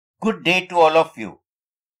Good day to all of you.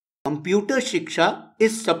 Computer Shiksha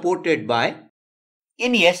is supported by.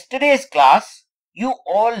 In yesterday's class, you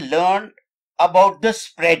all learned about the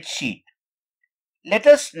spreadsheet. Let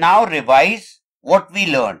us now revise what we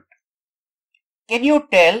learned. Can you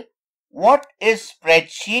tell what is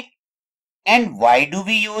spreadsheet and why do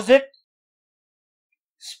we use it?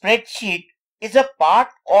 Spreadsheet is a part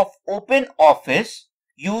of OpenOffice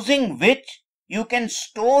using which you can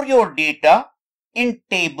store your data in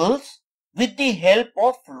tables with the help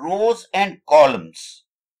of rows and columns.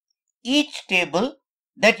 Each table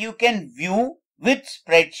that you can view with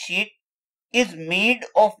spreadsheet is made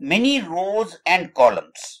of many rows and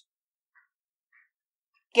columns.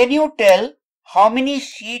 Can you tell how many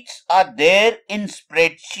sheets are there in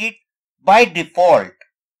spreadsheet by default?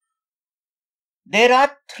 There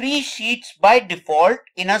are 3 sheets by default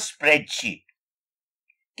in a spreadsheet.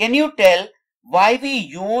 Can you tell why we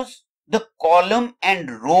use the column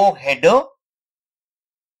and row header?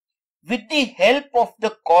 With the help of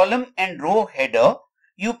the column and row header,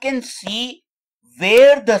 you can see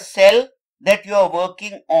where the cell that you are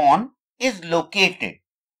working on is located,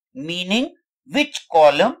 meaning which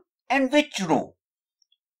column and which row.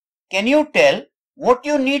 Can you tell what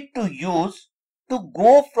you need to use to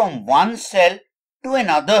go from one cell to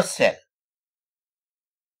another cell?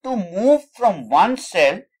 To move from one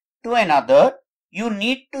cell to another, you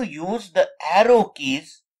need to use the arrow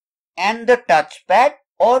keys and the touchpad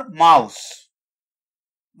or mouse.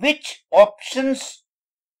 Which options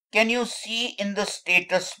can you see in the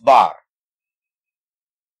status bar?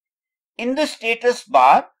 In the status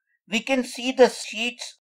bar, we can see the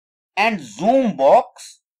sheets and zoom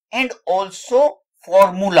box and also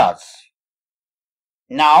formulas.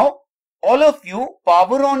 Now, all of you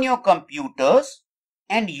power on your computers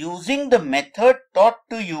and using the method taught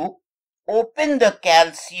to you, open the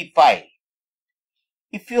Calc file.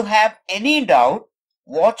 If you have any doubt,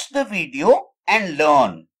 watch the video and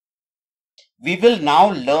learn. We will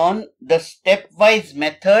now learn the stepwise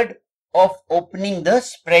method of opening the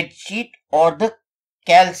spreadsheet or the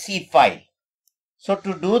Calc file. So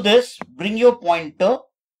to do this, bring your pointer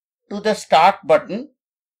to the start button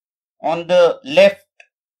on the left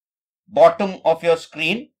bottom of your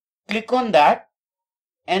screen. Click on that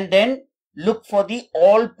and then look for the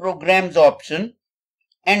all programs option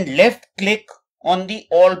and left click on the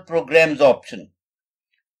all programs option.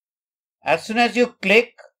 As soon as you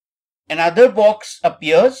click, another box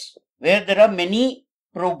appears where there are many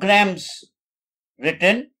programs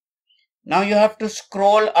written. Now you have to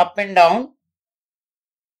scroll up and down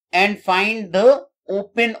and find the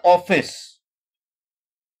OpenOffice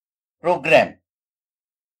program.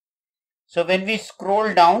 So when we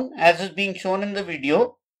scroll down, as is being shown in the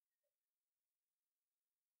video,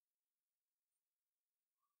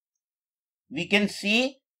 we can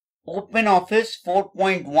see OpenOffice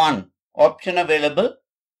 4.1 option available.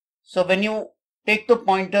 So when you take the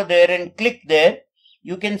pointer there and click there,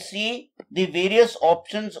 you can see the various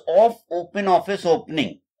options of OpenOffice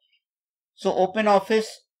opening. So OpenOffice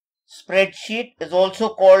spreadsheet is also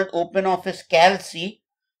called OpenOffice Calc.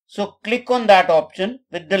 So click on that option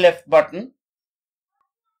with the left button.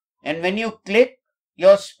 And when you click,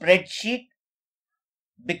 your spreadsheet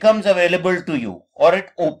becomes available to you or it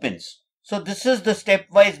opens. So this is the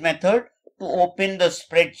stepwise method to open the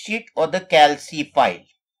spreadsheet or the Calc file.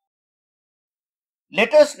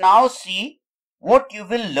 Let us now see what you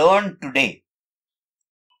will learn today.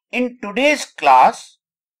 In today's class,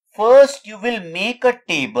 first you will make a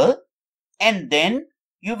table and then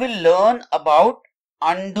you will learn about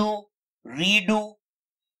undo, redo,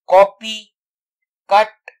 copy, cut,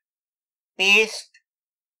 paste,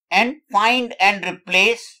 and find and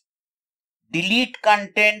replace, delete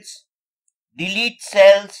contents, delete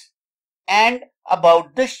cells, and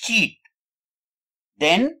about the sheet.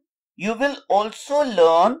 Then you will also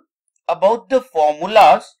learn about the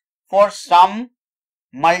formulas for sum,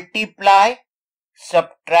 multiply,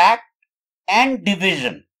 subtract, and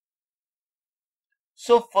division.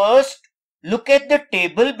 So first, look at the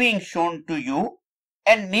table being shown to you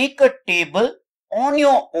and make a table on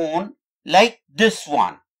your own like this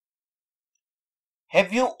one.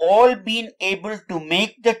 Have you all been able to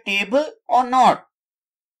make the table or not?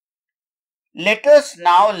 Let us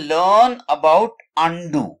now learn about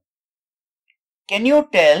undo. Can you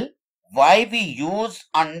tell why we use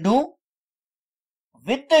undo?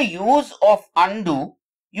 With the use of undo,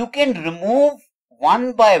 you can remove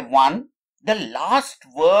one by one the last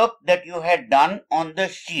work that you had done on the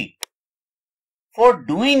sheet. For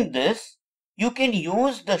doing this, you can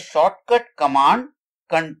use the shortcut command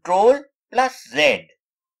Ctrl plus Z.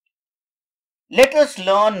 Let us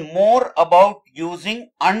learn more about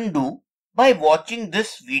using undo by watching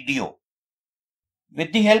this video.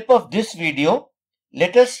 With the help of this video,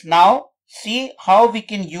 let us now see how we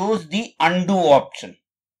can use the undo option.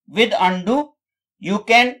 With undo, you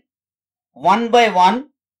can one by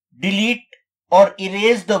one delete or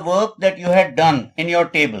erase the work that you had done in your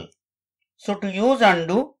table. So to use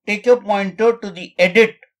undo, take your pointer to the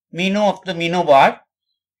edit menu of the menu bar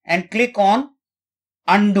and click on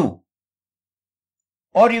undo.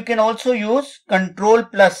 Or you can also use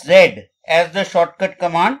Ctrl+Z as the shortcut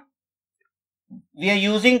command. We are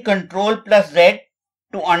using Ctrl+Z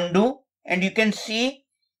to undo, and you can see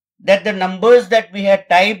that the numbers that we had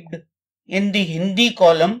typed in the Hindi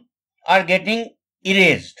column are getting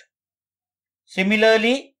erased.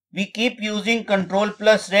 Similarly, we keep using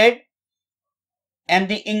Ctrl+Z and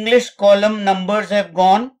the English column numbers have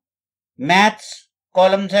gone, maths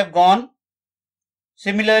columns have gone.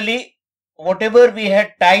 Similarly, whatever we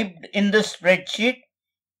had typed in the spreadsheet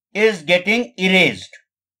is getting erased.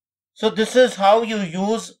 So this is how you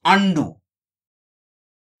use undo.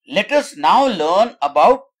 Let us now learn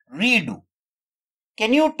about redo.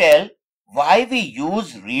 Can you tell why we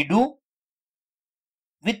use redo?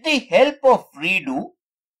 With the help of redo,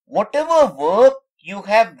 whatever work you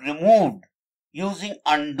have removed using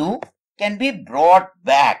undo can be brought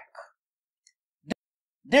back.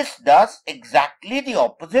 This does exactly the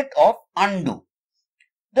opposite of undo.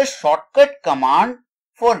 The shortcut command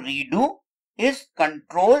for redo is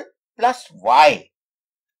Ctrl+Y.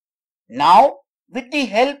 Now, with the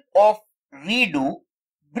help of redo,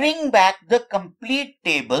 bring back the complete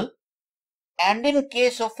table, and in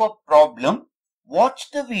case of a problem,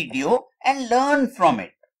 watch the video and learn from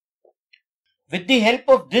it. With the help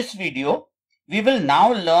of this video, we will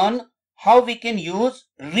now learn how we can use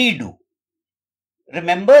redo.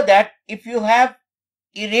 Remember that if you have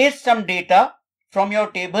erased some data from your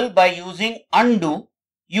table by using undo,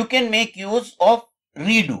 you can make use of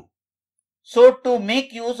redo. So to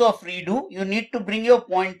make use of redo, you need to bring your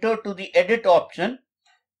pointer to the edit option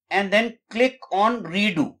and then click on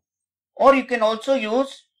redo. Or you can also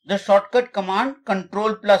use the shortcut command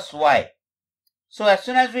Ctrl+Y. So as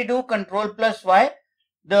soon as we do Ctrl+Y,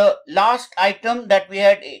 the last item that we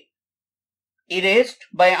had erased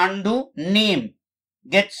by undo, name,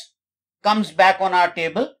 comes back on our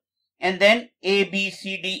table, and then A, B,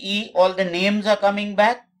 C, D, E, all the names are coming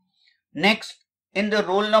back. Next, in the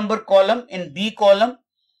roll number column, in B column,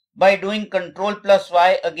 by doing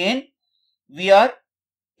Ctrl+Y again, we are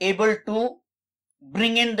able to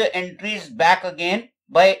bring in the entries back again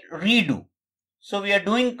by redo. So we are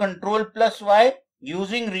doing Ctrl+Y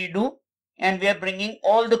using redo, and we are bringing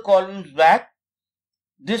all the columns back.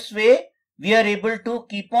 This way, we are able to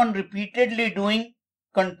keep on repeatedly doing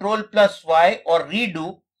Ctrl+Y or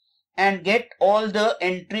redo and get all the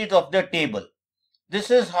entries of the table.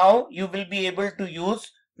 This is how you will be able to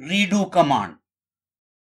use redo command.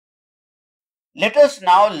 Let us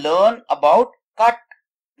now learn about cut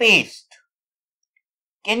paste.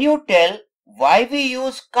 Can you tell why we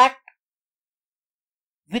use cut?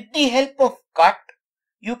 With the help of cut,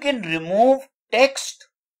 you can remove text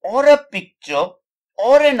or a picture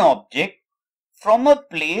or an object from a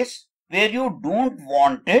place where you don't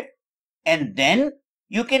want it, and then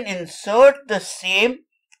you can insert the same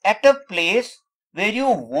at a place where you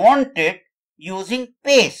want it using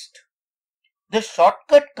paste. The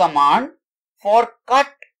shortcut command for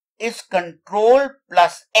cut is Ctrl+X,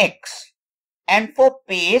 and for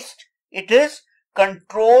paste it is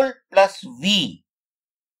Ctrl+V.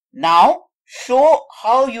 Now show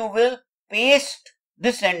how you will paste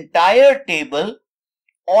this entire table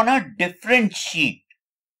on a different sheet.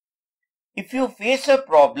 If you face a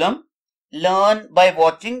problem, learn by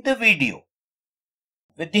watching the video.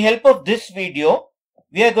 With the help of this video,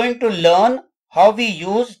 we are going to learn how we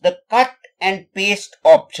use the cut and paste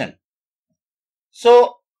option.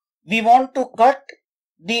 So we want to cut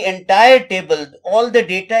the entire table, all the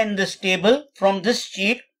data in this table from this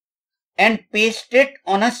sheet, and paste it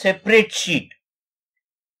on a separate sheet.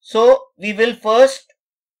 So we will first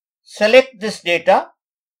select this data,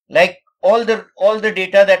 like all the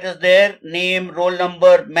data that is there, name, roll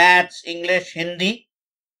number, maths, English, Hindi,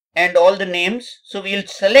 and all the names. So we'll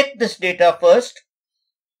select this data first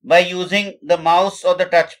by using the mouse or the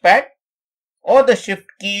touchpad or the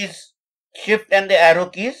shift and the arrow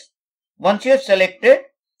keys. Once you have selected,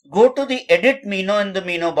 go to the edit menu in the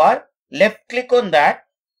menu bar, left click on that,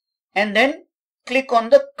 and then click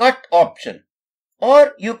on the cut option.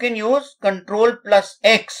 Or you can use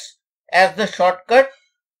Ctrl+X as the shortcut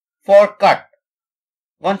for cut.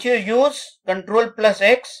 Once you use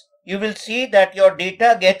Ctrl+X, you will see that your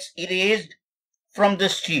data gets erased from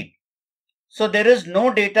this sheet. So there is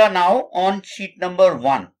no data now on sheet number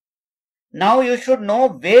 1. Now you should know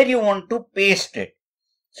where you want to paste it.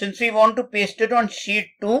 Since we want to paste it on sheet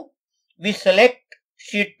 2, we select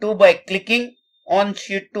sheet 2 by clicking on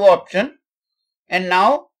sheet 2 option, and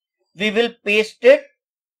now we will paste it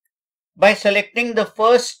by selecting the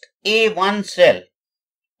first A1 cell,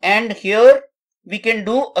 and here we can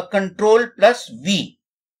do a Control plus V.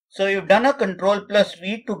 So you've done a Control plus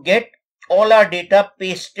V to get all our data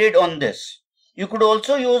pasted on this. You could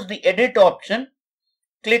also use the edit option,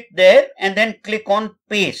 click there and then click on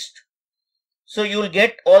paste. So you'll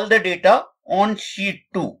get all the data on sheet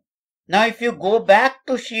 2. Now if you go back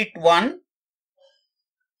to sheet 1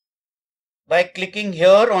 by clicking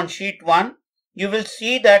here on sheet 1, you will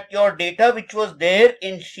see that your data which was there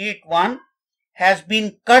in sheet 1 has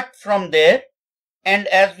been cut from there, and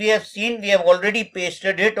as we have seen, we have already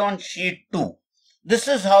pasted it on sheet 2. This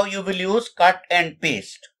is how you will use cut and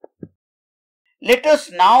paste. Let us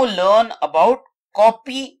now learn about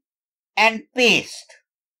copy and paste.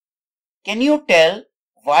 Can you tell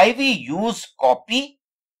why we use copy?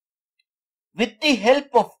 With the help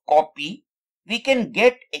of copy, we can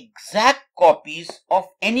get exact copies of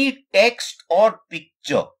any text or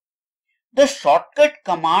picture. The shortcut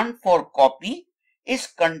command for copy is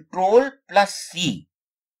Control plus C.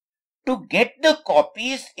 To get the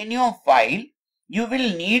copies in your file, you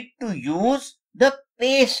will need to use the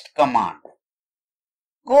paste command.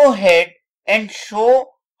 Go ahead and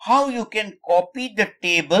show how you can copy the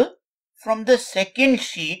table from the second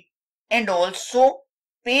sheet and also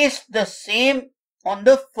paste the same on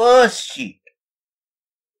the first sheet.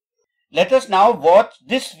 Let us now watch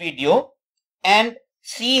this video and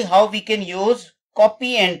see how we can use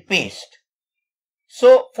copy and paste.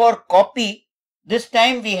 So for copy, this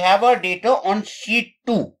time we have our data on sheet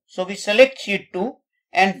 2. So we select sheet 2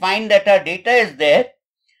 and find that our data is there.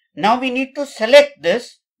 Now we need to select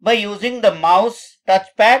this by using the mouse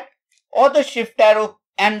touchpad or the shift arrow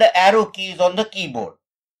and the arrow keys on the keyboard.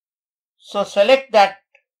 So select that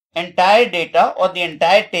entire data or the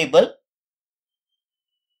entire table,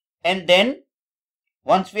 and then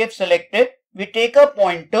once we have selected, we take a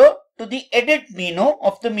pointer to the edit menu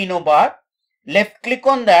of the menu bar, left click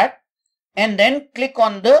on that and then click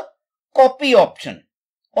on the copy option,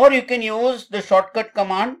 or you can use the shortcut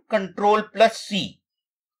command Control plus C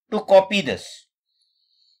to copy this.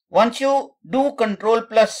 Once you do Control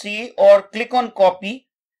plus C or click on copy,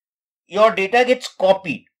 your data gets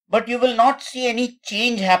copied, but you will not see any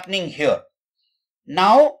change happening here.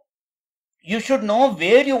 Now you should know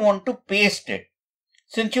where you want to paste it.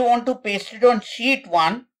 Since you want to paste it on sheet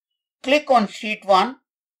 1, click on sheet 1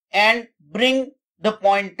 and bring the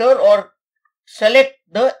pointer or select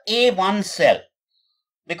the A1 cell,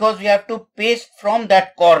 because we have to paste from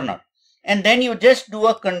that corner. And then you just do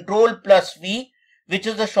a Control plus V, which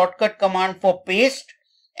is the shortcut command for paste,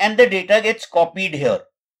 and the data gets copied here.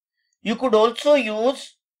 You could also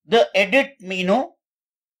use the edit menu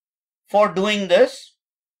for doing this.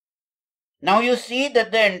 Now you see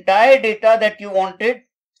that the entire data that you wanted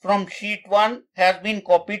from sheet 1 has been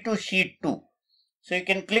copied to sheet 2. So you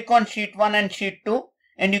can click on sheet 1 and sheet 2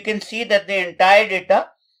 and you can see that the entire data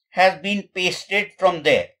has been pasted from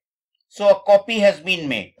there. So a copy has been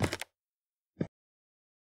made.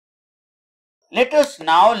 Let us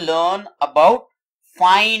now learn about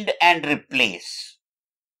find and replace.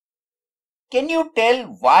 Can you tell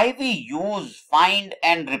why we use find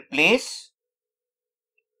and replace?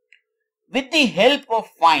 With the help of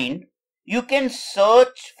find, you can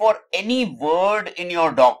search for any word in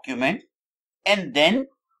your document, and then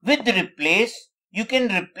with replace, you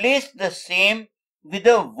can replace the same with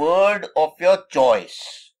a word of your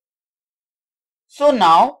choice. So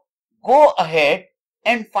now go ahead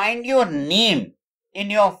and find your name in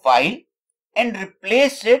your file and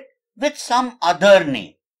replace it with some other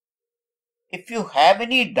name. If you have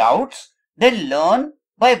any doubts, then learn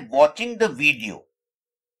by watching the video.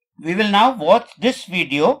 We will now watch this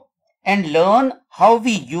video and learn how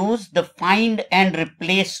we use the find and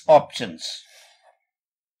replace options.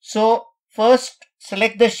 So first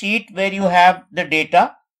select the sheet where you have the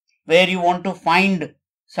data, where you want to find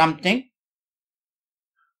something.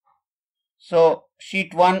 So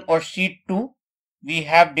sheet 1 or sheet 2, we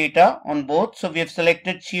have data on both. So we have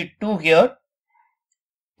selected sheet 2 here.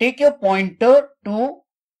 Take your pointer to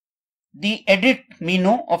the edit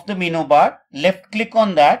menu of the menu bar, left click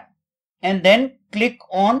on that and then click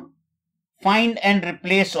on find and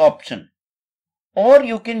replace option, or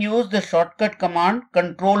you can use the shortcut command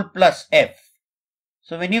Control plus F.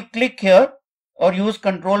 So when you click here or use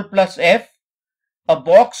Control plus F, a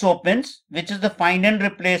box opens which is the find and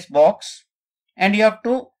replace box, and you have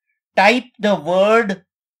to type the word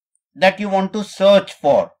that you want to search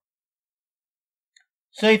for.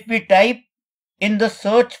 So if we type in the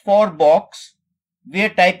search for box, we are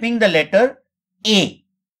typing the letter A.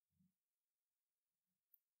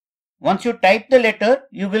 Once you type the letter,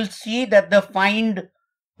 you will see that the find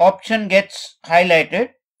option gets highlighted,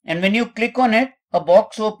 and when you click on it, a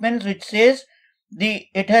box opens which says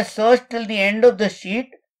it has searched till the end of the sheet.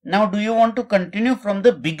 Now do you want to continue from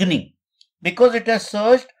the beginning? Because it has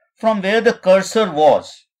searched from where the cursor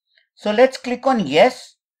was. So let's click on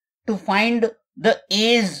yes to find the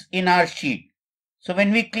A's in our sheet. So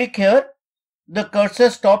when we click here, the cursor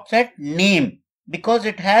stops at name because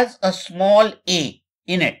it has a small a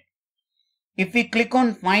in it. If we click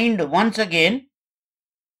on find once again,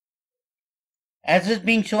 as is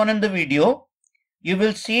being shown in the video, you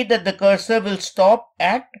will see that the cursor will stop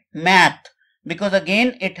at math because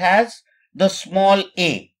again it has the small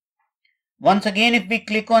a. Once again, if we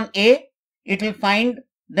click on A, it will find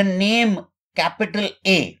the name capital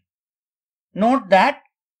A. Note that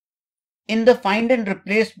in the find and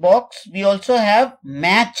replace box, we also have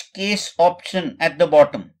match case option at the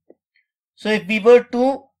bottom. So if we were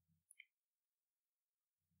to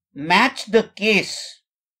match the case,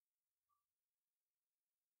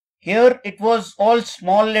 here it was all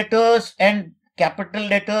small letters and capital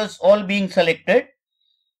letters all being selected.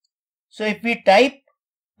 So if we type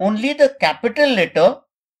only the capital letter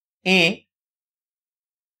A,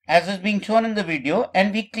 as is being shown in the video,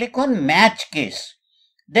 and we click on match case,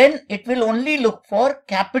 then it will only look for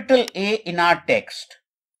capital A in our text.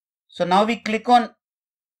 So now we click on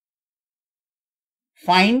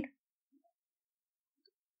find,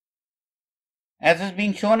 as is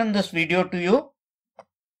being shown in this video to you,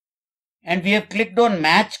 and we have clicked on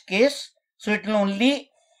match case, so it will only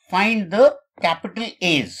find the capital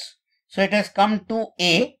A's. So it has come to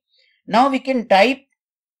A. Now we can type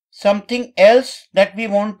something else that we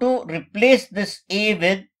want to replace this A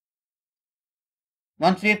with.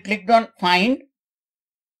 Once we have clicked on find,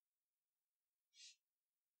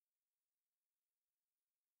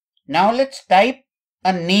 now let's type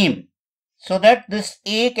a name so that this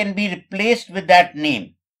A can be replaced with that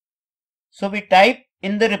name. So we type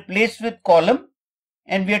in the replace with column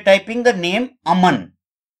and we are typing the name Aman,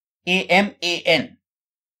 A-M-A-N.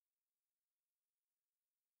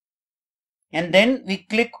 And then we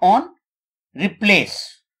click on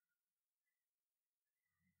replace.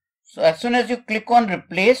 So as soon as you click on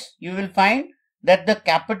replace, you will find that the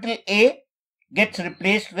capital A gets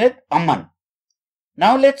replaced with Aman.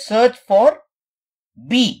 Now let's search for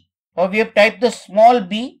B, or we have typed the small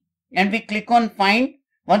b and we click on find.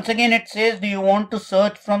 Once again it says, do you want to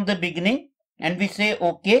search from the beginning? And we say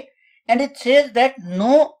OK, and it says that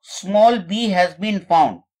no small b has been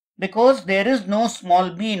found because there is no small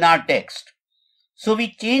b in our text. So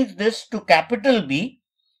we change this to capital B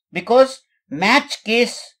because match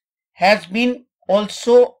case has been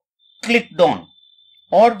also clicked on,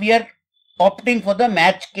 or we are opting for the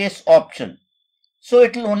match case option. So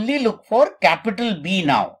it will only look for capital B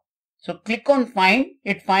now. So click on find,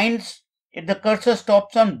 it finds, the cursor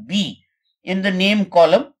stops on B in the name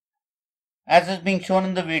column as is being shown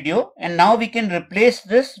in the video, and now we can replace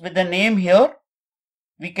this with the name here.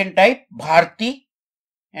 We can type Bharti,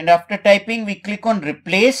 and after typing we click on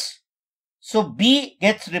replace. So B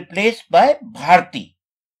gets replaced by Bharti.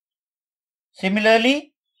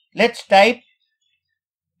 Similarly, let's type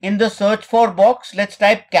in the search for box, let's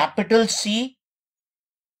type capital C,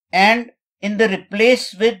 and in the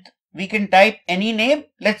replace with we can type any name.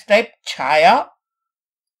 Let's type Chaya,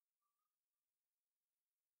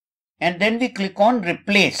 and then we click on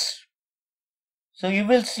replace. So you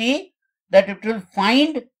will see that it will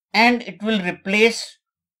find and it will replace.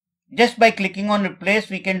 Just by clicking on replace,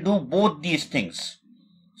 we can do both these things.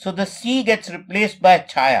 So the C gets replaced by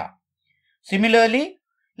Chaya. Similarly,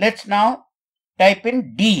 let's now type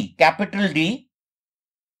in D, capital D,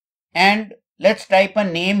 and let's type a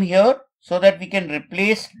name here so that we can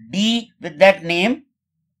replace D with that name.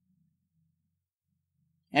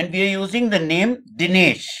 And we are using the name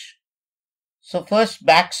Dinesh. So first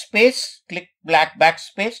backspace, click black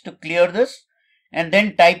backspace to clear this, and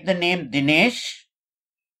then type the name Dinesh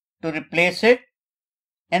to replace it,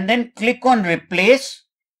 and then click on replace.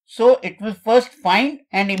 So it will first find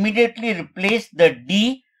and immediately replace the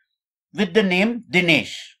D with the name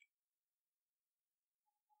Dinesh.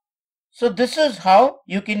 So this is how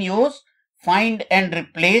you can use find and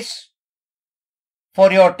replace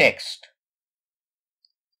for your text.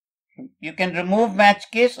 You can remove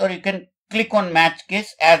match case or you can click on match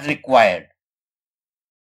case as required.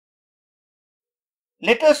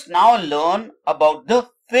 Let us now learn about the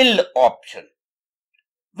fill option.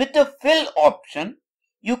 With the fill option,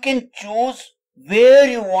 you can choose where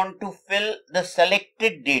you want to fill the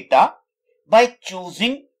selected data by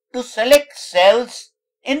choosing to select cells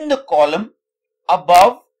in the column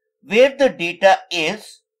above where the data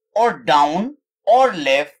is, or down, or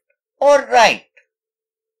left, or right.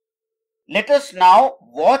 Let us now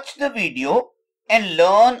watch the video and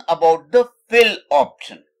learn about the fill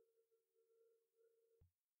option.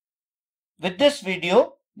 With this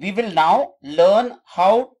video, we will now learn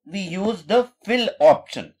how we use the fill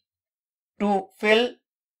option to fill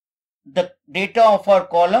the data of our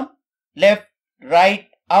column left, right,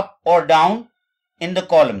 up or down in the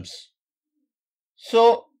columns.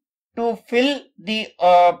 So to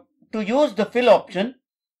use the fill option,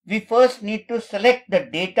 we first need to select the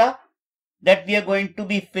data that we are going to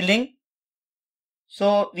be filling.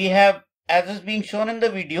 So we have, as is being shown in the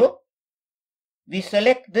video, we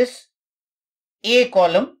select this A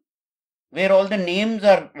column where all the names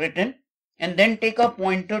are written, and then take a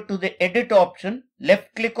pointer to the edit option,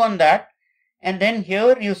 left click on that, and then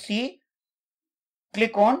here you see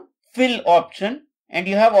click on fill option, and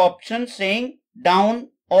you have options saying down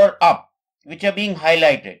or up which are being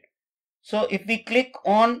highlighted. So if we click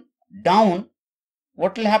on down,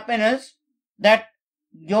 what will happen is that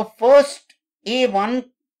your first A1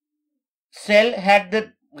 cell had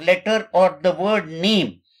the letter or the word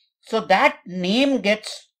name. So that name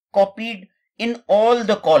gets copied in all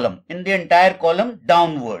the column, in the entire column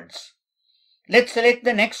downwards. Let's select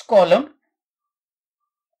the next column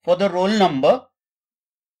for the roll number.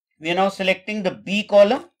 We are now selecting the B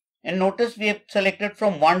column, and notice we have selected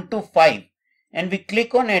from 1 to 5, and we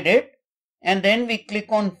click on edit, and then we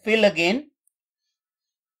click on fill again,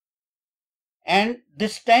 and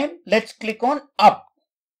this time let's click on up.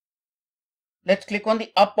 Let's click on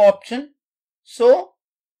the up option. So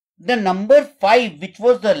the number 5, which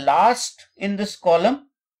was the last in this column,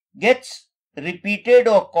 gets repeated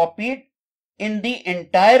or copied in the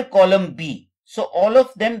entire column B. So all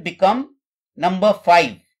of them become number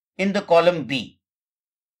 5 in the column B.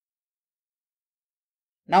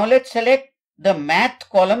 Now let's select the math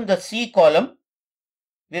column, the C column.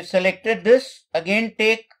 We've selected this. Again,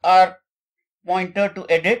 take our pointer to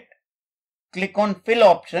edit, click on fill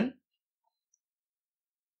option.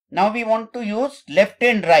 Now we want to use left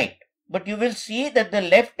and right, but you will see that the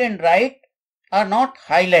left and right are not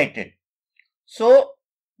highlighted. So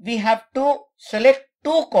we have to select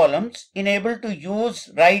two columns in able to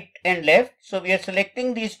use right and left. So we are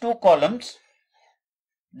selecting these two columns.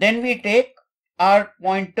 Then we take our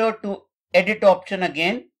pointer to edit option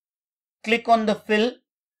again, click on the fill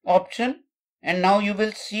option, and now you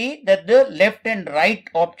will see that the left and right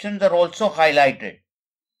options are also highlighted.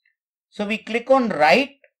 So we click on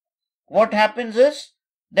right. What happens is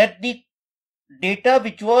that the data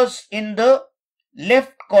which was in the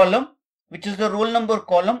left column, which is the roll number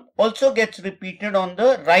column, also gets repeated on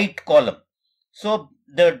the right column. So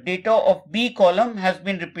the data of B column has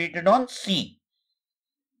been repeated on C,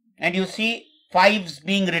 and you see 5s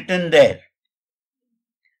being written there.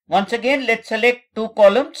 Once again, let's select two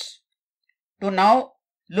columns to now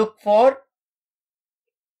look for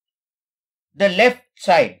the left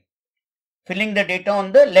side, filling the data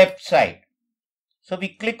on the left side. So we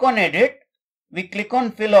click on edit, we click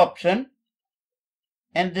on fill option,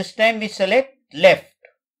 and this time we select left.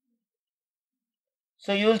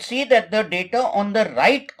 So you will see that the data on the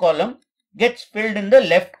right column gets filled in the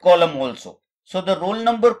left column also. So the roll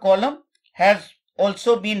number column has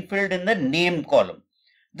also been filled in the name column.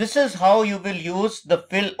 This is how you will use the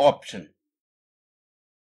fill option.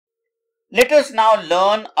 Let us now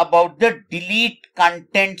learn about the delete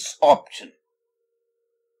contents option.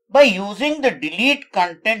 By using the delete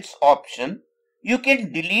contents option, you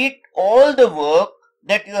can delete all the work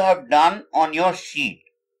that you have done on your sheet.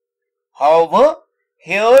 However,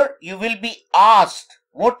 here you will be asked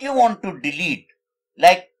what you want to delete,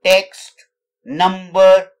 like text,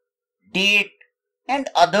 number, date, and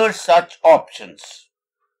other such options.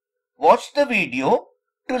 Watch the video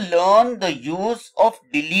to learn the use of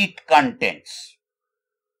delete contents.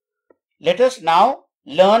 Let us now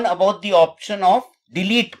learn about the option of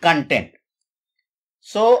delete content.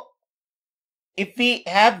 So if we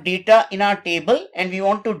have data in our table and we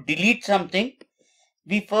want to delete something,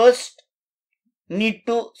 we first need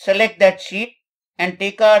to select that sheet and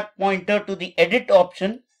take our pointer to the edit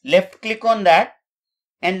option, left click on that,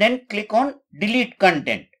 and then click on delete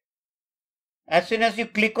content. As soon as you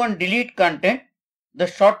click on delete content, the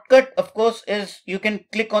shortcut of course is you can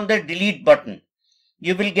click on the delete button.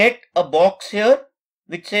 You will get a box here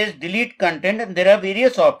which says delete content, and there are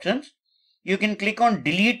various options. You can click on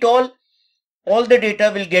delete all the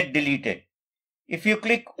data will get deleted. If you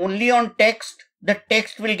click only on text, the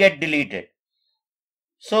text will get deleted.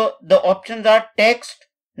 So the options are text,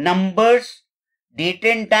 numbers, date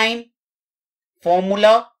and time,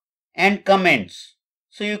 formula, and comments.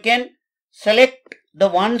 So you can select the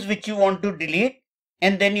ones which you want to delete,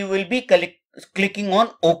 and then you will be clicking on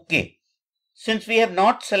OK. Since we have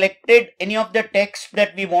not selected any of the text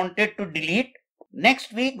that we wanted to delete,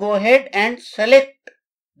 next we go ahead and select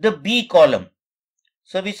the B column.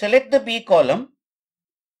 So we select the B column,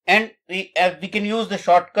 and we can use the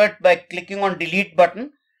shortcut by clicking on delete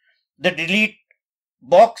button. The delete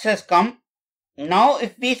box has come. Now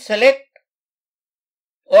if we select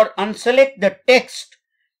or unselect the text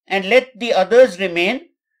and let the others remain,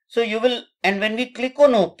 so you will, and when we click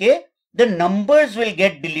on OK, the numbers will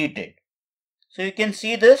get deleted. So you can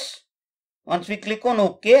see this. Once we click on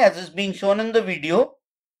OK, as is being shown in the video,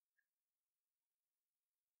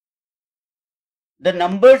 the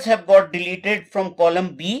numbers have got deleted from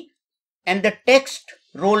column B, and the text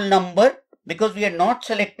roll number, because we had not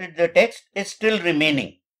selected the text, is still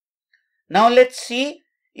remaining. Now let's see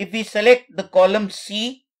if we select the column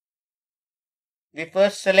C. We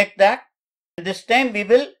first select that. This time we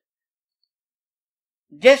will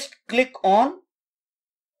just click on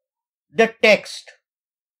the text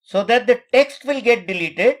so that the text will get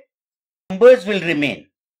deleted, numbers will remain.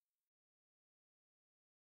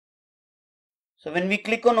 So when we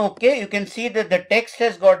click on OK, you can see that the text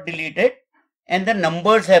has got deleted and the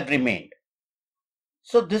numbers have remained.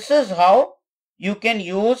 So this is how you can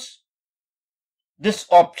use this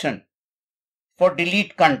option for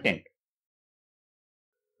delete content.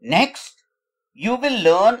 Next, you will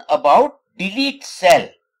learn about delete cell.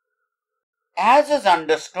 As is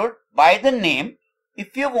understood by the name,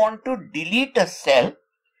 if you want to delete a cell,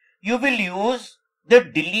 you will use the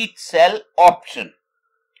delete cell option.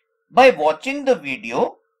 By watching the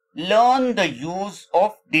video, learn the use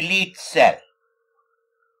of delete cell.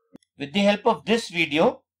 With the help of this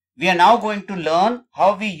video, we are now going to learn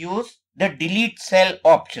how we use the delete cell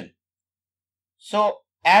option. So,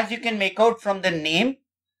 as you can make out from the name,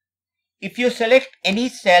 if you select any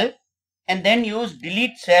cell and then use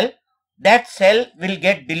delete cell, that cell will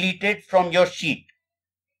get deleted from your sheet.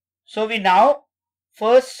 So we now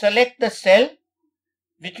first select the cell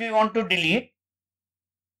which we want to delete.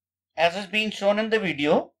 As is being shown in the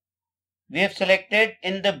video, we have selected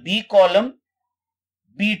in the B column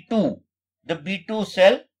B2, the B2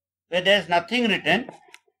 cell where there is nothing written,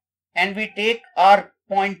 and we take our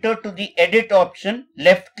pointer to the edit option,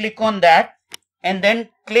 left click on that, and then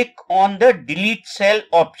click on the delete cell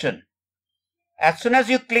option. As soon as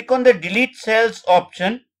you click on the delete cells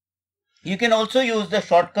option, you can also use the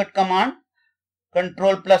shortcut command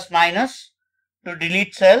Ctrl plus minus to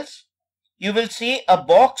delete cells. You will see a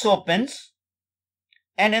box opens,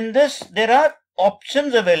 and in this there are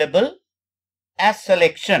options available as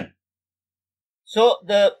selection. So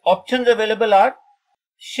the options available are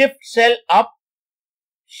shift cell up,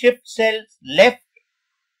 shift cell left,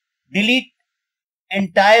 delete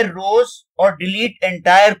entire rows, or delete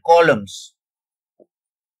entire columns.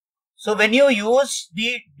 So when you use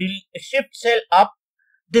the shift cell up,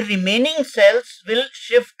 the remaining cells will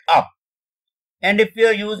shift up. And if you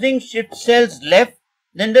are using shift cells left,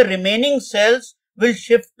 then the remaining cells will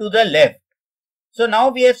shift to the left. So now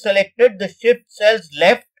we have selected the shift cells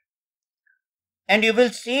left, and you will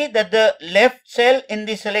see that the left cell in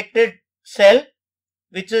the selected cell,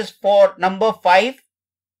 which is for number 5,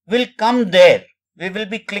 will come there. We will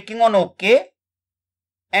be clicking on OK,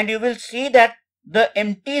 and you will see that the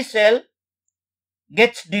empty cell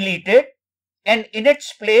gets deleted, and in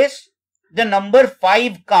its place the number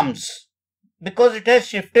 5 comes because it has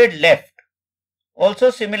shifted left.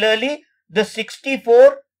 Also similarly, the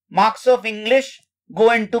 64 marks of English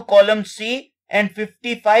go into column C, and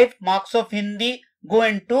 55 marks of Hindi go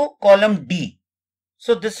into column D.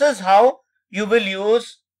 So this is how you will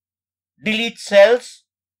use delete cells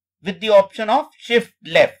with the option of shift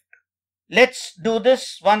left. Let's do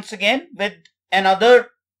this once again with another.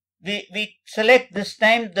 We select this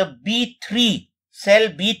time the B3, cell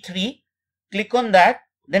B3, click on that,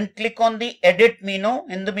 then click on the edit menu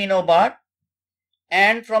in the menu bar,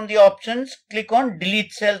 and from the options click on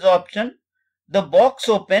delete cells option. The box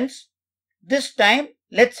opens. This time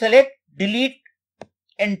let's select delete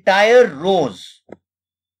entire rows.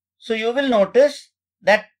 So you will notice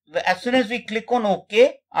that as soon as we click on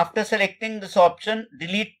OK, after selecting this option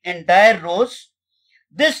delete entire rows,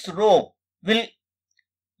 this row will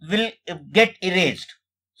get erased.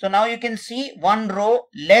 So now you can see one row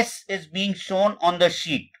less is being shown on the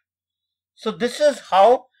sheet. So this is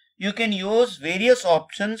how you can use various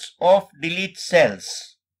options of delete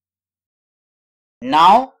cells.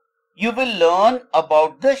 Now you will learn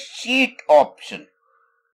about the sheet option.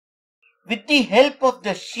 With the help of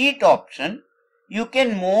the sheet option, you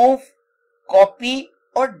can move, copy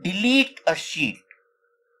or delete a sheet.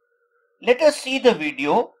 Let us see the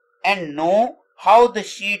video and know how the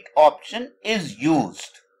sheet option is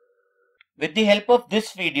used. With the help of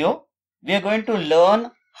this video, we are going to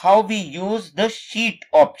learn how we use the sheet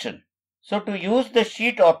option. So to use the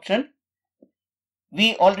sheet option,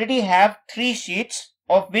 we already have 3 sheets,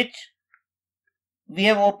 of which we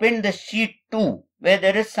have opened the sheet 2 where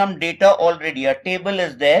there is some data already. A table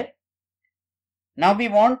is there. Now we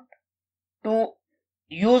want to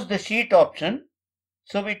use the sheet option.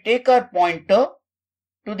 So we take our pointer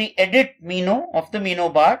to the edit menu of the menu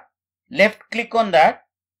bar, left click on that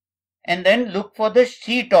and then look for the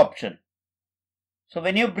sheet option. So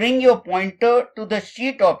when you bring your pointer to the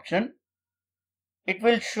sheet option, it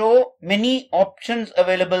will show many options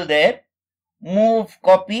available there: move,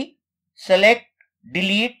 copy, select,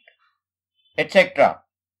 delete, etc.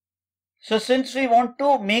 So since we want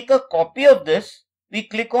to make a copy of this, we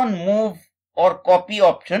click on move or copy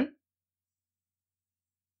option.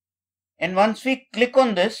 And once we click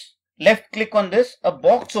on this, left click on this, a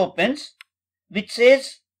box opens which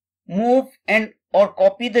says move and or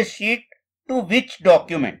copy the sheet to which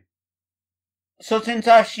document. So since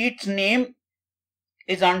our sheet's name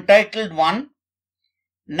is Untitled 1,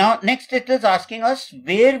 now next it is asking us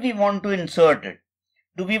where we want to insert it.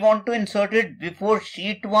 Do we want to insert it before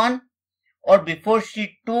sheet 1 or before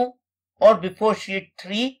sheet 2 or before sheet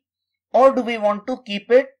 3, or do we want to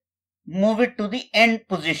move it to the end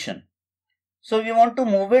position? So we want to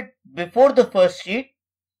move it before the first sheet.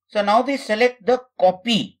 So now we select the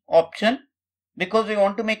copy option because we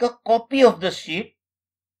want to make a copy of the sheet.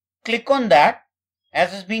 Click on that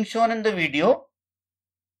as is being shown in the video.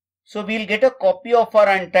 So we'll get a copy of our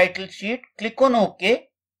untitled sheet. Click on OK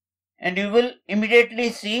and you will immediately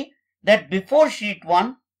see that before sheet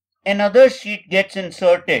 1, another sheet gets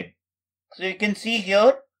inserted. So you can see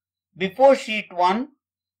here, before sheet 1,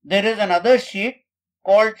 there is another sheet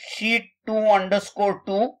called sheet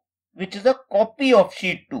 2_2, which is a copy of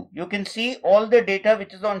sheet 2. You can see all the data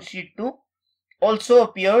which is on sheet 2 also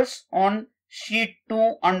appears on sheet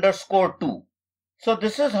 2_2. So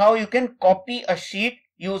this is how you can copy a sheet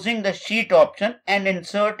using the sheet option and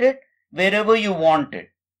insert it wherever you want it.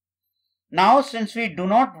 Now since we do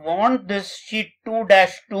not want this sheet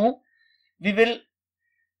 2-2, we will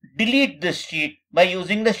delete this sheet by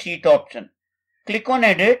using the sheet option. Click on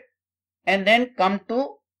edit and then come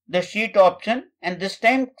to the sheet option and this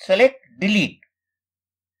time select delete.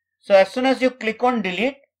 So as soon as you click on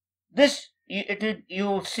delete,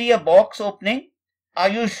 you see a box opening. Are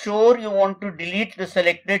you sure you want to delete the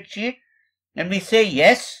selected sheet? And we say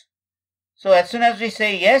yes. So as soon as we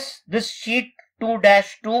say yes, this sheet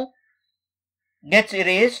 2-2 gets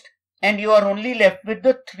erased and you are only left with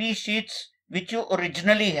the 3 sheets which you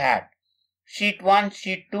originally had: sheet 1,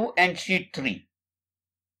 sheet 2 and sheet 3.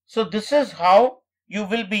 So this is how you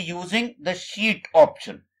will be using the sheet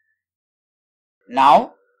option.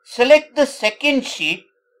 Now select the second sheet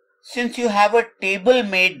since you have a table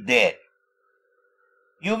made there.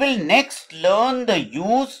 You will next learn the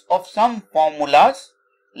use of some formulas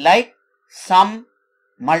like sum,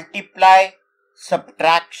 multiply,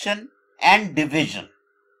 subtraction and division.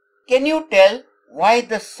 Can you tell why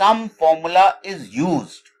the sum formula is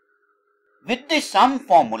used? With the sum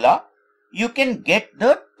formula, you can get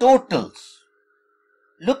the totals.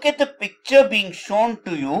 Look at the picture being shown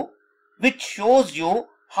to you, which shows you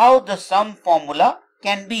how the sum formula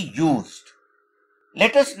can be used.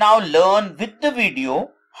 Let us now learn with the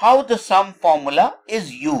video how the sum formula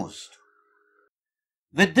is used.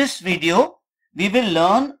 With this video, we will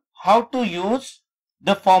learn how to use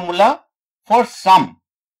the formula for sum.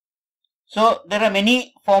 So there are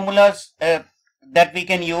many formulas that we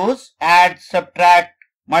can use: add, subtract,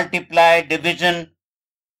 multiply, division,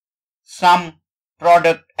 sum,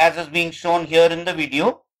 product, as is being shown here in the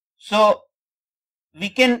video. So we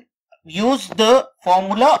can use the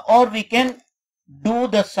formula or we can do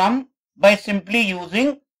the sum by simply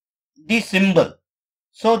using the symbol.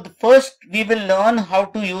 So first we will learn how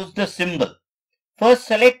to use the symbol. First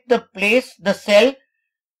select the cell,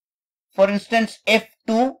 for instance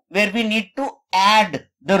F2, where we need to add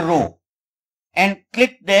the row, and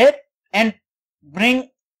click there and bring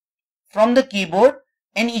from the keyboard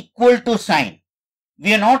an equal to sign.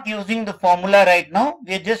 We are not using the formula right now,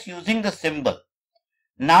 we are just using the symbol.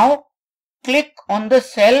 Now click on the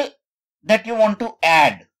cell that you want to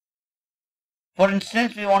add. For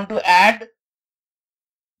instance, we want to add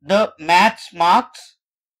the maths marks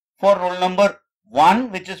for roll number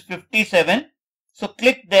 1, which is 57. So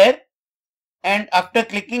click there, and after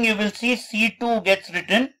clicking you will see C2 gets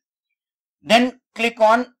written. Then click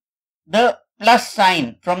on the plus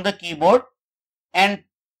sign from the keyboard, and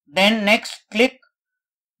then next click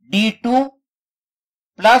D2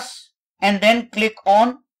 plus, and then click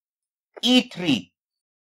on E3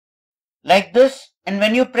 like this, and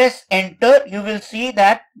when you press enter you will see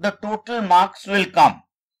that the total marks will come.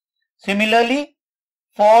 Similarly,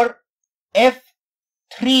 for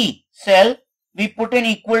F3 cell we put an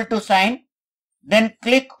equal to sign, then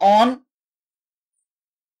click on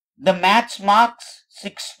the maths marks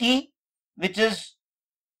 60, which is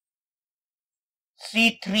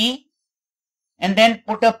C3, and then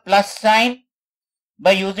put a plus sign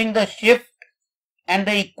by using the shift and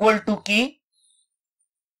the equal to key.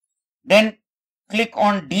 Then click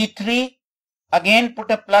on D3, again put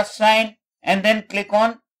a plus sign, and then click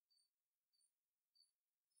on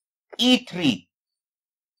E3.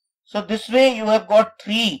 So this way you have got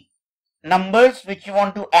 3 numbers which you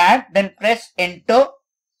want to add. Then press enter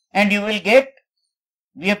and you will get,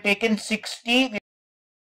 we have taken 60, we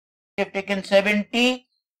have taken 70,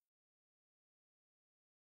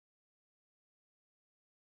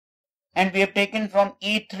 and we have taken from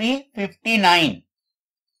E3 59.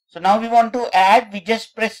 So now we want to add, we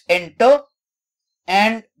just press enter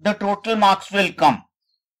and the total marks will come.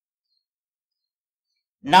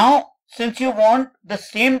 Now since you want the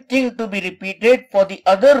same thing to be repeated for the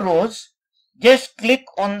other rows, just click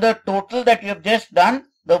on the total that you have just done,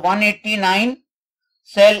 the 189,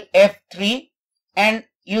 cell F3, and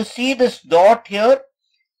you see this dot here.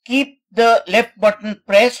 Keep the left button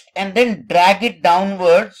pressed and then drag it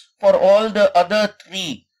downwards for all the other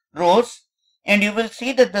 3 rows, and you will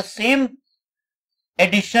see that the same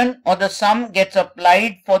addition or the sum gets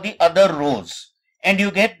applied for the other rows, and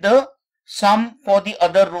you get the sum for the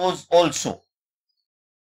other rows also.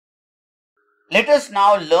 Let us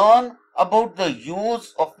now learn about the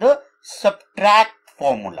use of the subtract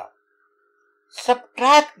formula.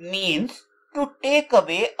 Subtract means to take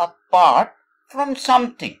away a part from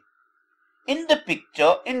something. In the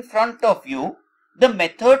picture in front of you, the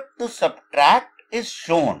method to subtract is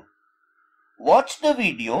shown. Watch the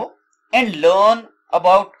video and learn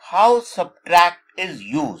about how subtract is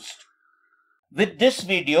used. With this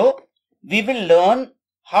video, we will learn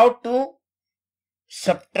how to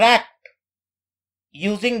subtract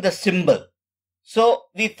using the symbol. So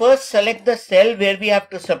we first select the cell where we have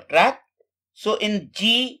to subtract. So in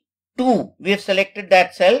G2, we have selected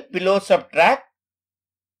that cell below subtract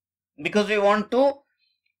because we want to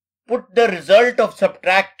put the result of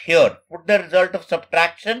subtract here, put the result of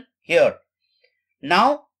subtraction here.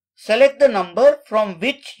 Now select the number from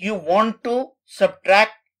which you want to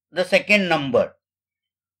subtract the second number.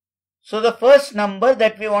 So the first number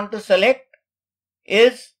that we want to select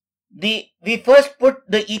is we first put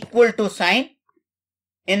the equal to sign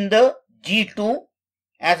in the G2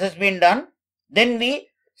 as has been done. Then we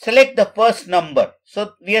select the first number.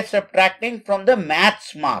 So we are subtracting from the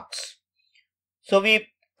maths marks. So we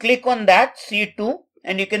click on that C2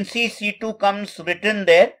 and you can see C2 comes written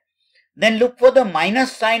there. Then look for the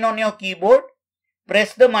minus sign on your keyboard.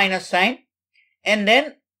 Press the minus sign and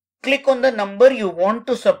then click on the number you want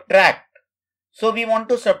to subtract. So we want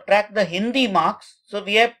to subtract the Hindi marks. So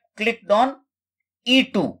we have clicked on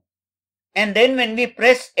E2. And then when we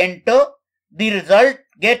press enter, the result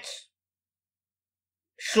gets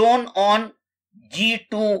shown on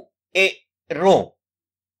G2 row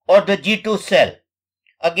or the G2 cell.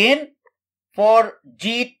 Again, for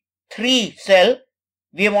G3 cell,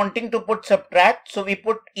 we are wanting to put subtract. So we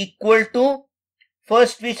put equal to.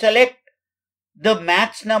 First we select the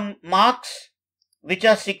maths marks which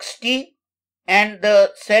are 60 and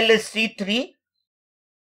the cell is C3.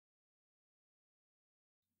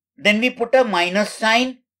 Then we put a minus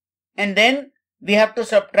sign and then we have to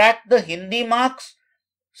subtract the Hindi marks.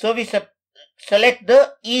 So we select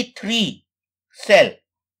the E3 cell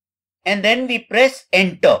and then we press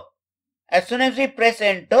enter. As soon as we press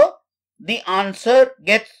enter, the answer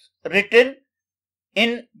gets written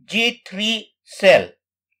in G3 cell.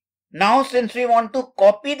 Now since we want to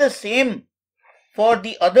copy the same for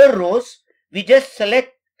the other rows, we just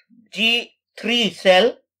select G3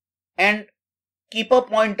 cell and keep a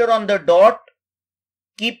pointer on the dot,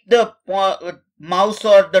 keep the mouse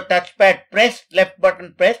or the touchpad pressed, left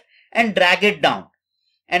button pressed, and drag it down.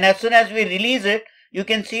 And as soon as we release it, you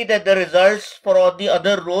can see that the results for all the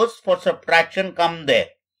other rows for subtraction come there.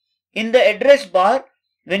 In the address bar,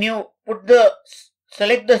 when you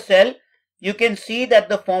select the cell, you can see that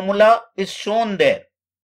the formula is shown there.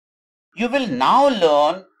 You will now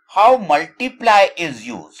learn how multiply is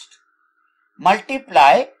used.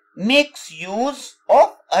 Multiply makes use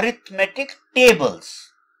of arithmetic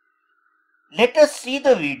tables. Let us see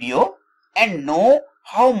the video and know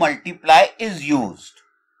how multiply is used.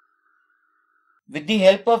 With the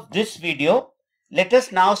help of this video, let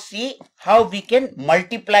us now see how we can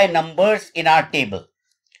multiply numbers in our table.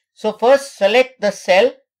 So first select the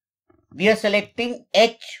cell. We are selecting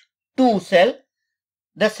H2 cell,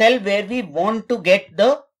 the cell where we want to get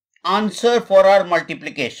the answer for our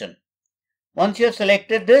multiplication. Once you have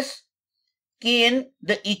selected this, key in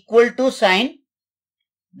the equal to sign,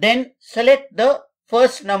 then select the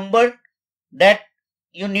first number that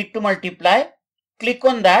you need to multiply. Click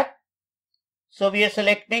on that. So we are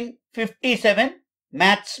selecting 57,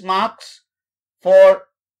 maths marks for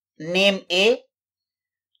name A.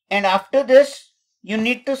 And after this, you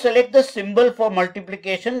need to select the symbol for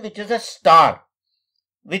multiplication, which is a star,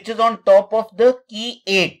 which is on top of the key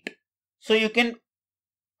 8. So you can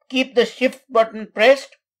keep the shift button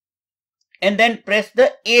pressed and then press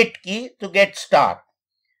the 8 key to get star.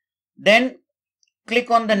 Then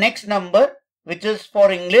click on the next number, which is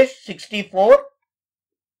for English 64.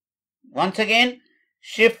 Once again,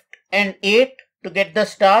 shift and 8 to get the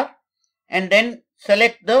star, and then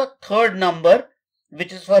select the third number,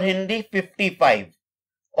 which is for Hindi 55,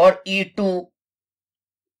 or E2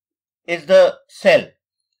 is the cell.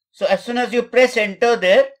 So as soon as you press enter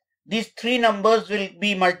there, these three numbers will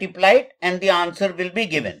be multiplied and the answer will be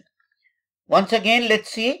given. Once again, let's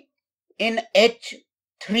see. In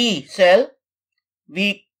H3 cell,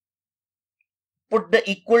 we put the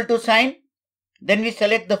equal to sign. Then we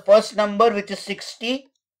select the first number, which is 60,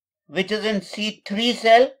 which is in C3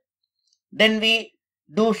 cell. Then we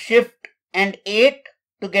do shift and 8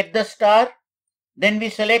 to get the star. Then we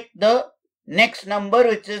select the next number,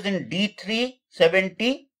 which is in D3,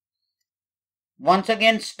 70. Once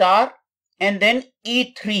again star, and then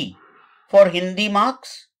E3 for Hindi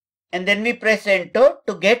marks. And then we press enter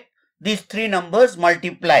to get these three numbers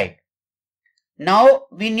multiplied. Now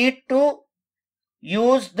we need to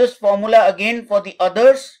use this formula again for the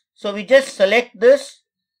others. So we just select this,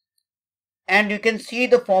 and you can see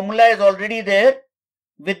the formula is already there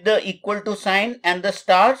with the equal to sign and the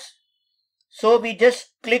stars. So we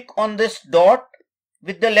just click on this dot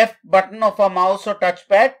with the left button of our mouse or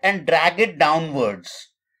touchpad and drag it downwards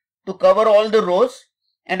to cover all the rows.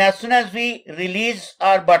 And as soon as we release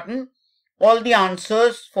our button, all the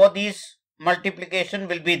answers for these multiplication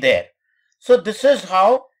will be there. So this is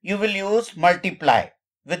how you will use multiply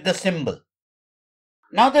with the symbol.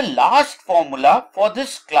 Now the last formula for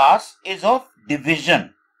this class is of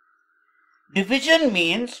division. Division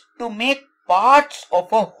means to make parts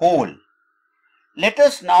of a whole. Let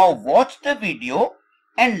us now watch the video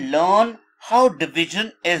and learn how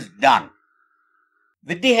division is done.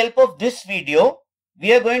 With the help of this video,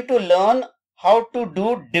 we are going to learn how to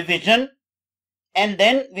do division, and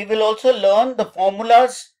then we will also learn the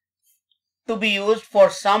formulas to be used for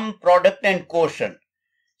sum, product and quotient.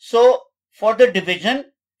 So for the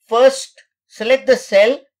division, first select the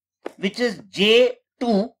cell which is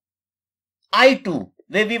J2, I2,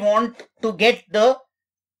 where we want to get the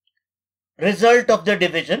result of the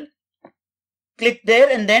division. Click there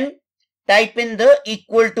and then type in the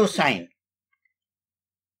equal to sign.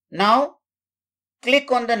 Now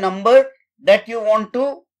click on the number that you want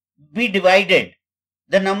to be divided,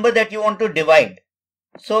 the number that you want to divide.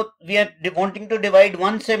 So we are wanting to divide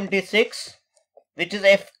 176, which is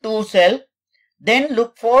F2 cell. Then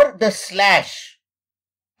look for the slash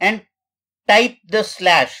and type the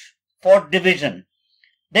slash for division.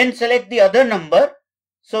 Then select the other number.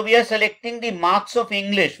 So we are selecting the marks of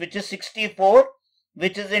English, which is 64,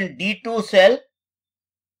 which is in D2 cell.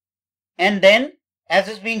 And then, as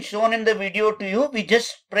is being shown in the video to you, we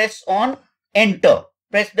just press on enter.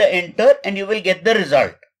 Press the enter and you will get the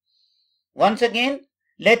result. Once again,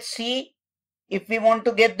 let's see if we want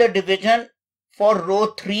to get the division for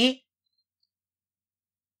row 3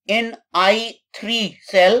 in I3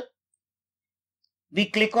 cell. We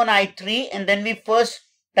click on I3 and then we first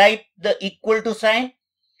type the equal to sign.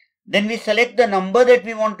 Then we select the number that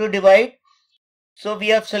we want to divide. So we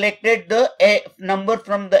have selected the number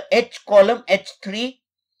from the H column, H3.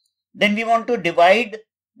 Then we want to divide.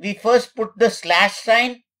 We first put the slash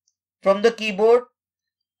sign from the keyboard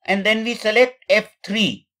and then we select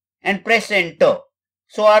F3 and press enter.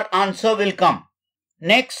 So our answer will come.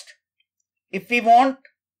 Next, if we want,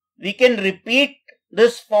 we can repeat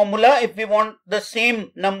this formula if we want the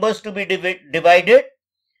same numbers to be divided.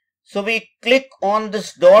 So we click on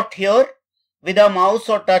this dot here with a mouse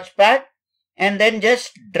or touchpad and then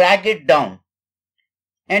just drag it down.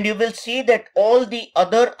 And you will see that all the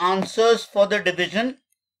other answers for the division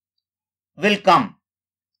will come.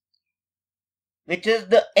 which is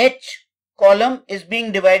the H column, is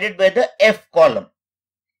being divided by the F column.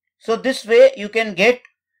 So this way you can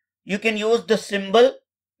use the symbol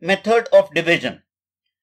method of division.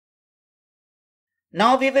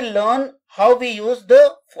 Now we will learn how we use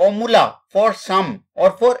the formula for sum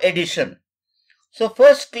or for addition. So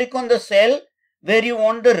first click on the cell where you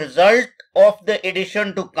want the result of the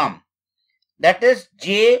addition to come. That is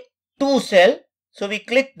J2 cell. So we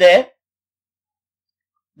click there.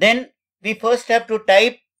 Then we first have to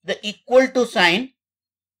type the equal to sign.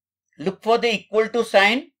 Look for the equal to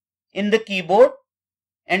sign in the keyboard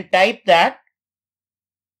and type that.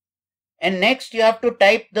 And next you have to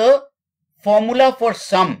type the formula for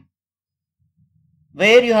sum,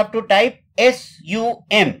 where you have to type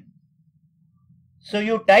SUM. So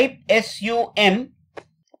you type SUM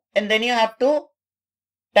and then you have to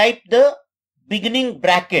type the beginning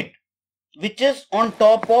bracket, which is on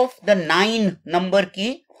top of the 9 number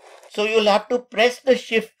key. So you'll have to press the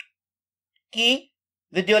shift key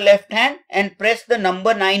with your left hand and press the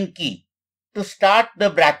number 9 key to start the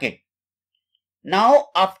bracket. Now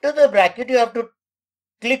after the bracket you have to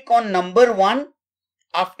click on number 1.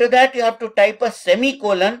 After that you have to type a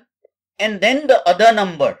semicolon and then the other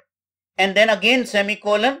number and then again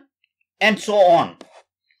semicolon and so on.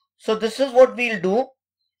 So this is what we'll do.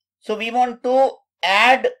 So we want to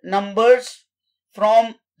add numbers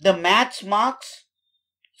from the maths marks.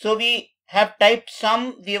 So we have typed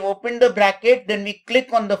sum, we have opened the bracket, then we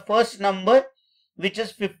click on the first number, which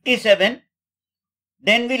is 57.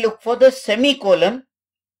 Then we look for the semicolon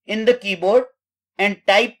in the keyboard and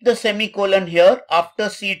type the semicolon here after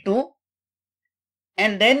C2.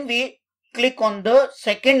 And then we click on the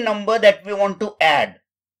second number that we want to add,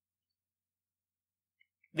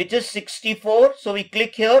 which is 64. So we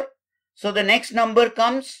click here. So the next number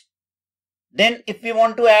comes. Then if we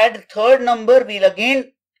want to add third number, we'll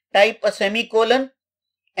again type a semicolon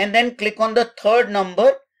and then click on the third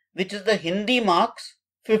number, which is the Hindi marks,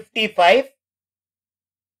 55.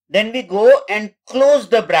 Then we go and close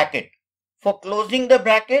the bracket. For closing the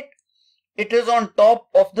bracket, it is on top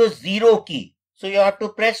of the 0 key. So you have to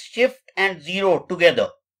press shift and 0 together.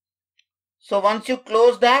 So once you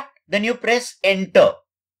close that, then you press enter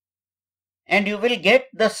and you will get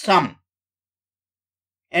the sum.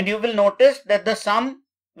 And you will notice that the sum,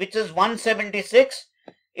 which is 176,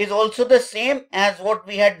 is also the same as what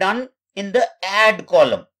we had done in the add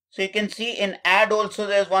column. So you can see in add also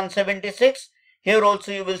there is 176. Here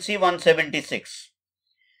also you will see 176.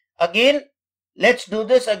 Again, let's do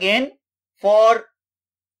this again for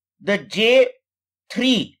the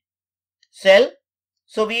J3 cell.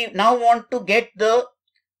 So we now want to get the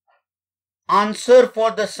answer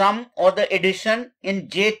for the sum or the addition in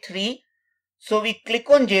J3. So we click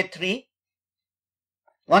on J3.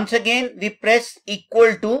 Once again we press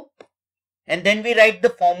equal to and then we write the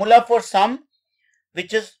formula for sum,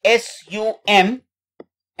 which is SUM,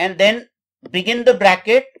 and then begin the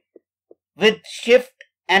bracket with shift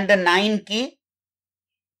and the 9 key.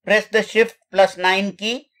 Press the shift plus 9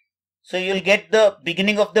 key. So you'll get the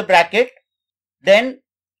beginning of the bracket. Then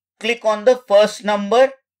click on the first number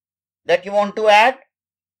that you want to add.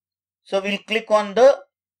 So we'll click on the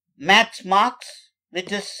maths marks,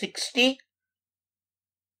 which is 60.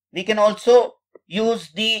 We can also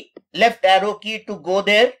use the left arrow key to go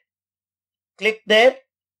there. Click there.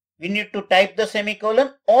 We need to type the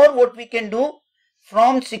semicolon, or what we can do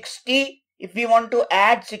from 60, if we want to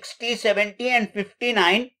add 60, 70 and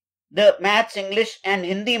 59, the maths, English and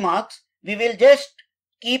Hindi marks, we will just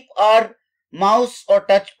keep our mouse or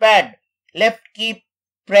touchpad left key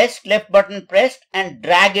pressed, left button pressed and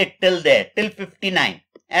drag it till there, till 59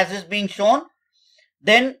 as is being shown.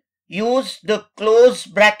 Then use the close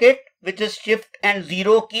bracket, which is shift and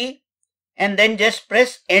 0 key, and then just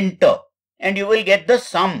press enter and you will get the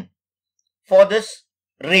sum for this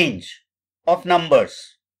range of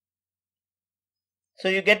numbers. So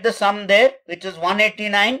you get the sum there, which is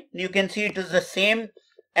 189. You can see it is the same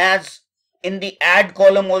as in the add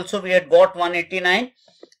column also we had got 189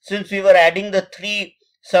 since we were adding the 3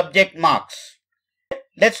 subject marks.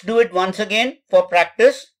 Let's do it once again for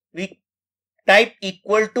practice. We type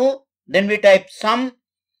equal to, then we type sum,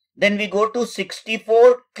 then we go to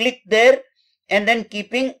 64, click there, and then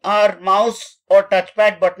keeping our mouse or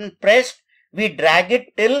touchpad button pressed, we drag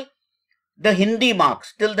it till the Hindi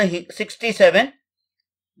marks, till the 67.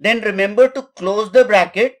 Then remember to close the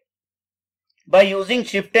bracket by using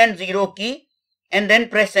shift and 0 key and then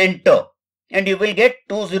press enter and you will get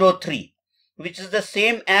 203, which is the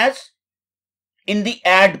same as in the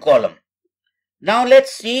add column. Now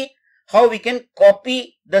let's see how we can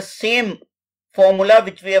copy the same formula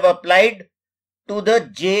which we have applied to the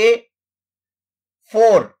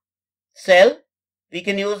J4 cell, we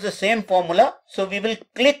can use the same formula. So we will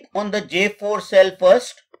click on the J4 cell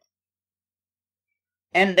first,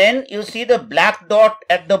 and then you see the black dot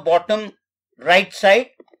at the bottom right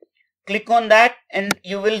side. Click on that and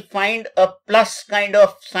you will find a plus kind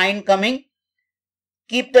of sign coming.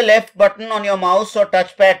 Keep the left button on your mouse or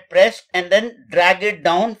touchpad pressed and then drag it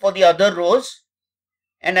down for the other rows.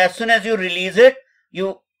 And as soon as you release it,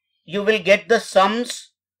 you will get the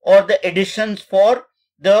sums or the additions for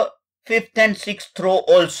the 5th and 6th row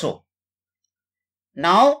also.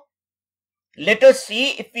 Now let us see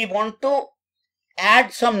if we want to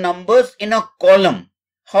add some numbers in a column,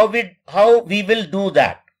 how we will do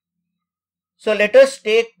that. So let us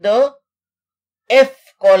take the F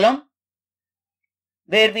column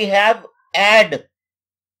where we have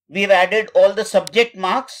we've added all the subject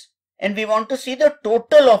marks and we want to see the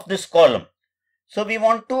total of this column. So we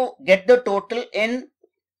want to get the total in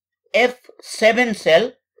F7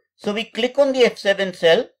 cell. So we click on the F7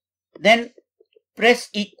 cell, then press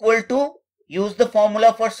equal to, use the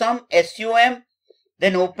formula for sum, SUM,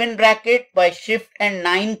 then open bracket by shift and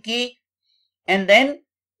 9 key, and then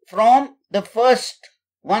from the first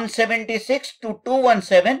 176 to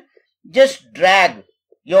 217, just drag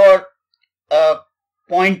your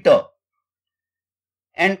pointer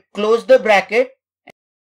and close the bracket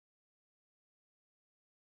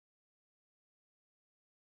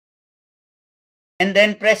and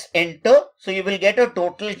then press enter. So you will get a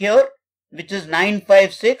total here which is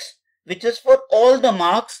 956, which is for all the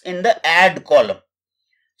marks in the add column.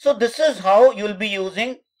 So this is how you will be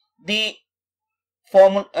using the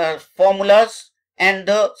formulas and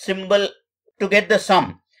the symbol to get the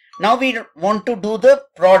sum. Now we want to do the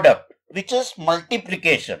product, which is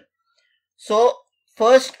multiplication. So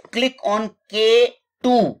first click on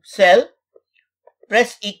K2 cell,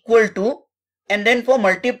 press equal to, and then for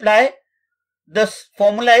multiply, the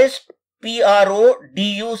formula is PRODUCT,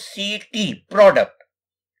 product.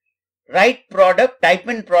 Write product, type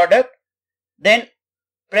in product, then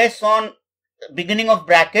press on beginning of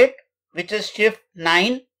bracket, which is shift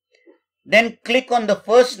 9, then click on the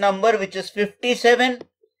first number, which is 57,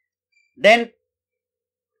 then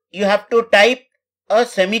you have to type a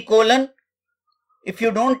semicolon. If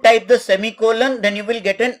you don't type the semicolon, then you will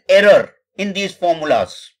get an error in these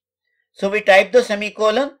formulas. So we type the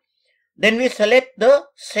semicolon, then we select the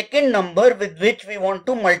second number with which we want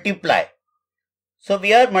to multiply. So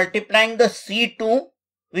we are multiplying the C2,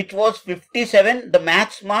 which was 57, the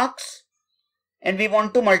maths marks, and we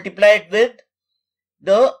want to multiply it with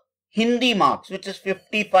the Hindi marks, which is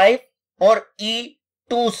 55, or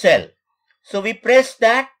E2 cell. So we press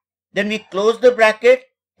that, then we close the bracket,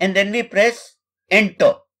 and then we press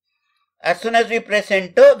enter. As soon as we press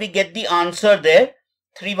enter, we get the answer there,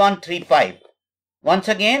 3135. Once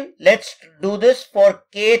again, let's do this for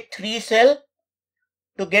K3 cell.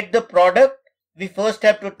 To get the product, we first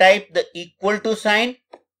have to type the equal to sign.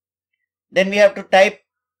 Then we have to type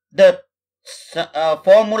the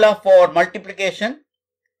formula for multiplication,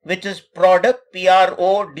 which is product,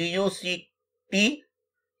 PRODUCT,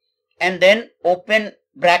 and then open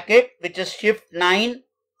bracket, which is shift 9.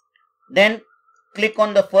 Then click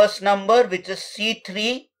on the first number, which is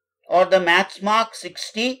C3 or the maths mark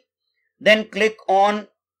 60. Then click on,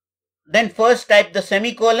 then first type the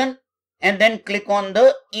semicolon and then click on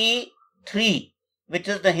the E3, which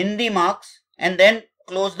is the Hindi marks, and then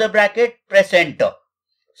close the bracket, press enter.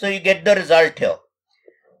 So you get the result here.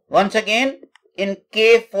 Once again, in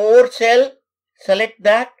K4 cell, select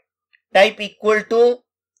that, type equal to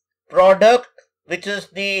product, which is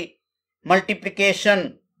the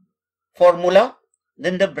multiplication formula,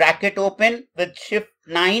 then the bracket open with shift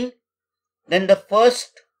 9, then the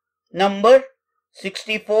first number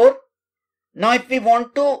 64. Now if we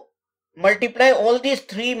want to multiply all these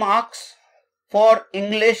 3 marks for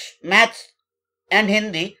English, Maths and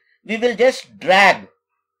Hindi, we will just drag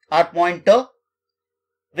our pointer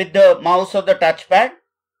with the mouse or the touchpad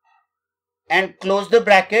and close the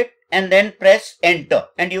bracket and then press enter,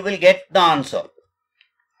 and you will get the answer.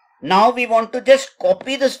 Now we want to just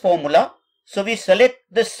copy this formula. So we select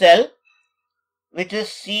the cell, which is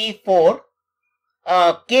C4,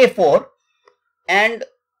 K4, and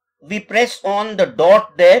we press on the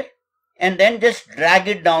dot there and then just drag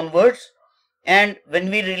it downwards. And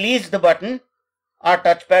when we release the button, our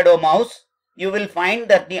touchpad or mouse, you will find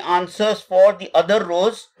that the answers for the other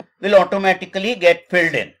rows will automatically get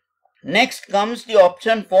filled in. Next comes the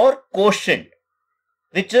option for quotient,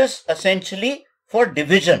 which is essentially for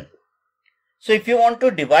division. So if you want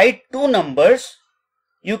to divide 2 numbers,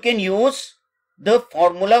 you can use the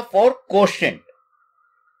formula for quotient.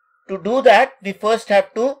 To do that, we first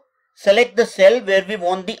have to select the cell where we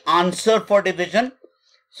want the answer for division.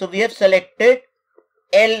 So we have selected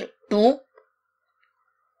L2.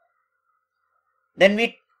 Then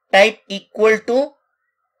we type equal to,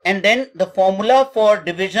 and then the formula for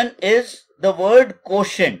division is the word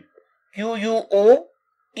quotient, Quotient.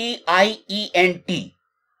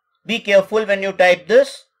 Be careful when you type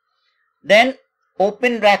this. Then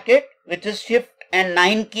open bracket, which is shift and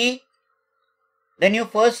 9 key. Then you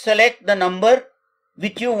first select the number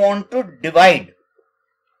which you want to divide,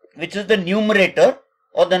 which is the numerator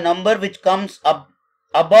or the number which comes up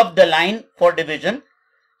above the line for division.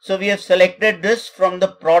 So we have selected this from the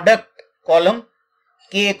product column,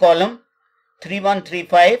 K column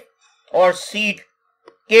 3135, or C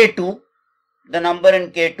K2, the number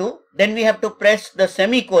in K2. Then we have to press the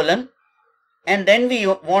semicolon, and then we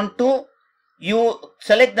want to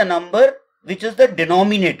select the number which is the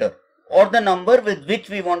denominator or the number with which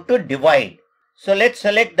we want to divide. So let's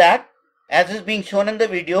select that. As is being shown in the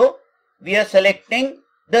video, we are selecting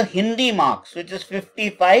the Hindi marks, which is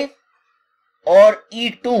 55 or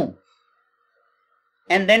E2,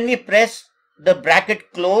 and then we press the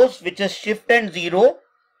bracket close, which is shift and 0,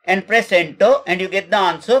 and press enter, and you get the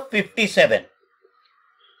answer 57.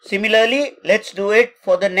 Similarly, let's do it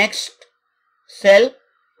for the next cell,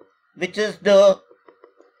 which is the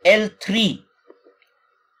L3.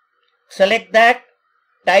 Select that,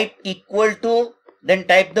 type equal to, then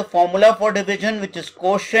type the formula for division, which is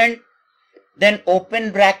quotient, then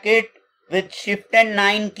open bracket with shift and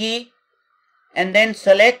 9 key, and then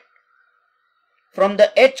select from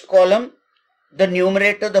the H column the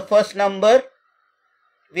numerator, the first number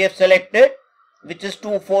we have selected, which is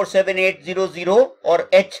 247800 or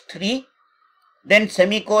H3, then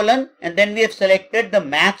semicolon, and then we have selected the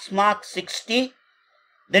max mark 60.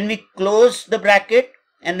 Then we close the bracket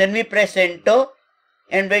and then we press enter,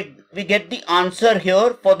 and we get the answer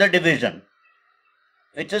here for the division,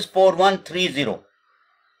 which is 4130.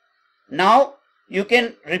 Now you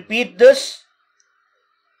can repeat this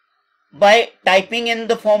by typing in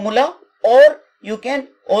the formula, or you can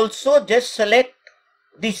also just select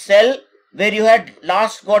the cell where you had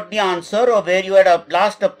last got the answer or where you had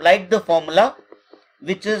last applied the formula,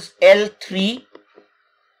 which is L3.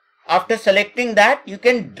 After selecting that, you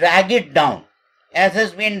can drag it down as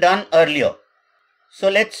has been done earlier. So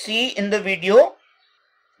let's see in the video.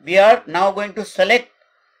 We are now going to select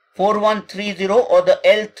 4130 or the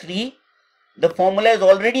L3. The formula is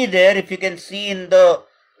already there, if you can see in the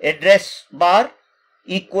address bar,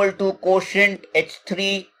 equal to quotient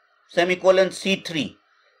H3 semicolon C3.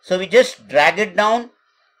 So we just drag it down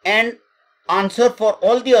and answer for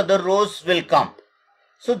all the other rows will come.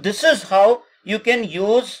 So this is how you can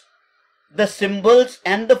use the symbols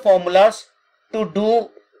and the formulas to do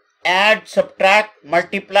add, subtract,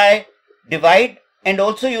 multiply, divide, and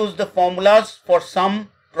also use the formulas for sum,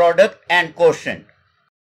 product and quotient.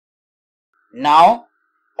 Now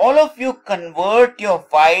all of you convert your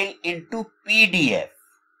file into PDF.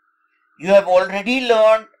 You have already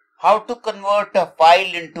learned how to convert a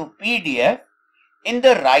file into PDF in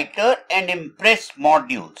the Writer and Impress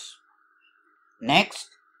modules. Next,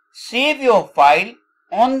 save your file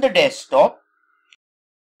on the desktop.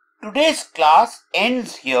 Today's class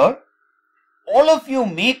ends here. All of you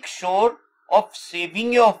make sure of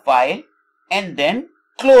saving your file and then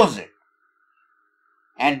close it.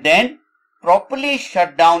 And then properly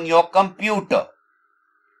shut down your computer.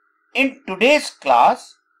 In today's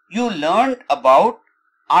class, you learned about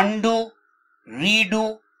undo,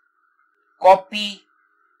 redo, copy,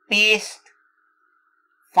 paste,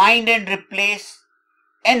 find and replace,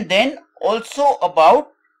 and then also about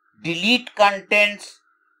delete contents,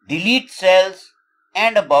 delete cells,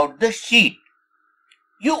 and about the sheet.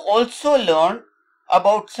 You also learned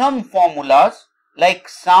about some formulas like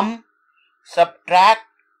sum, subtract,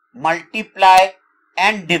 multiply,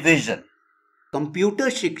 and division. Computer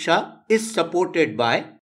Shiksha is supported by.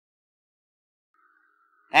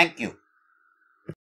 Thank you.